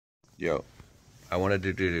Yo, I wanted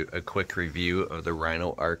to do a quick review of the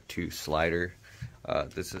Rhino Arc II Slider.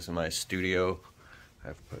 This is my studio.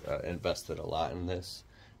 I've invested a lot in this,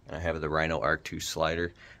 and I have the Rhino Arc II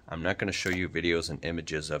Slider. I'm not going to show you videos and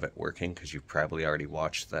images of it working because you've probably already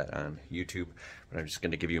watched that on YouTube, but I'm just going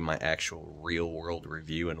to give you my actual real-world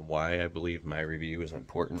review and why I believe my review is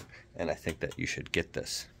important, and I think that you should get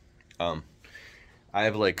this. I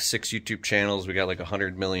have like 6 YouTube channels. We got like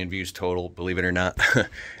 100 million views total, believe it or not.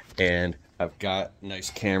 And I've got nice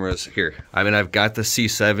cameras here. I mean, I've got the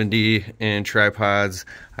C70 and tripods.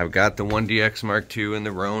 I've got the 1DX Mark II and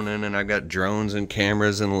the Ronin, and I've got drones and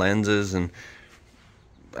cameras and lenses, and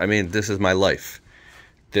I mean, this is my life.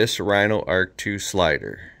 This Rhino Arc II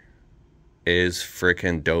Slider is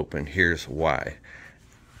freaking dope, and here's why.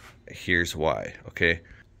 Here's why, okay?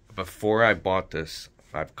 Before I bought this,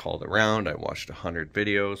 I've called around, I watched 100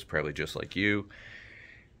 videos, probably just like you,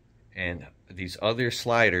 and these other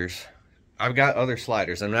sliders, I've got other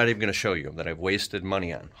sliders, I'm not even going to show you them, that I've wasted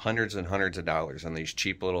money on, hundreds and hundreds of dollars on these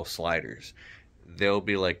cheap little sliders. They'll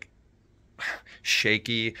be like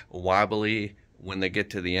shaky, wobbly when they get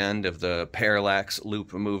to the end of the parallax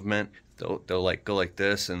loop movement. They'll like go like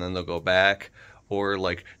this and then they'll go back, or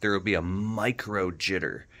like there will be a micro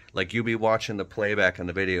jitter. Like you'll be watching the playback on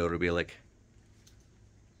the video, it'll be like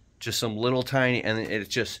just some little tiny, and it's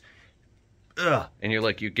just and you're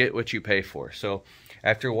like, you get what you pay for. So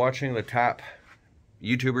after watching the top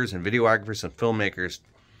YouTubers and videographers and filmmakers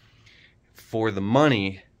for the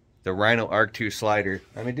money, the Rhino Arc II Slider,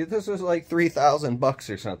 I mean, dude, this was like $3,000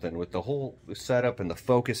 or something with the whole setup and the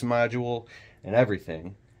focus module and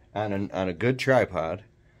everything on a good tripod.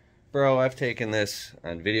 Bro, I've taken this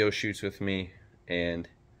on video shoots with me, and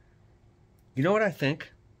you know what I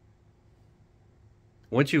think?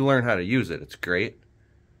 Once you learn how to use it, it's great.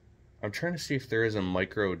 I'm trying to see if there is a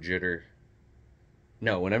micro jitter.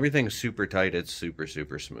 No, when everything's super tight, it's super,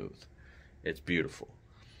 super smooth. It's beautiful.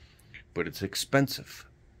 But it's expensive.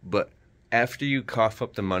 But after you cough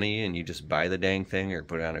up the money and you just buy the dang thing or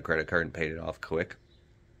put it on a credit card and pay it off quick,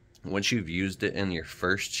 once you've used it in your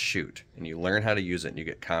first shoot and you learn how to use it and you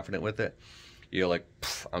get confident with it, you're like,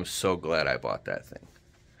 I'm so glad I bought that thing.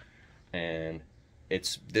 And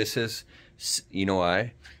this is, you know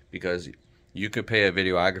why? Because you could pay a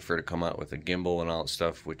videographer to come out with a gimbal and all that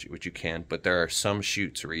stuff, which you can, but there are some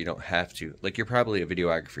shoots where you don't have to. Like, you're probably a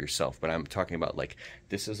videographer yourself, but I'm talking about, like,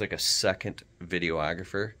 this is like a second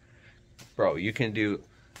videographer. Bro, you can do,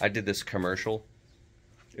 I did this commercial.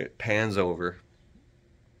 It pans over.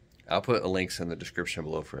 I'll put links in the description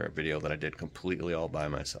below for a video that I did completely all by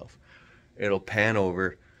myself. It'll pan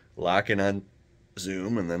over, lock in on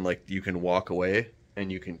zoom, and then, like, you can walk away and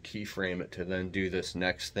you can keyframe it to then do this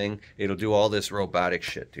next thing. It'll do all this robotic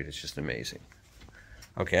shit, dude. It's just amazing.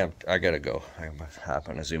 Okay, I gotta go. I'm gonna hop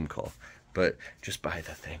on a Zoom call. But just buy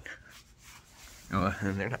the thing. Oh,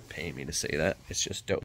 and they're not paying me to say that. It's just dope.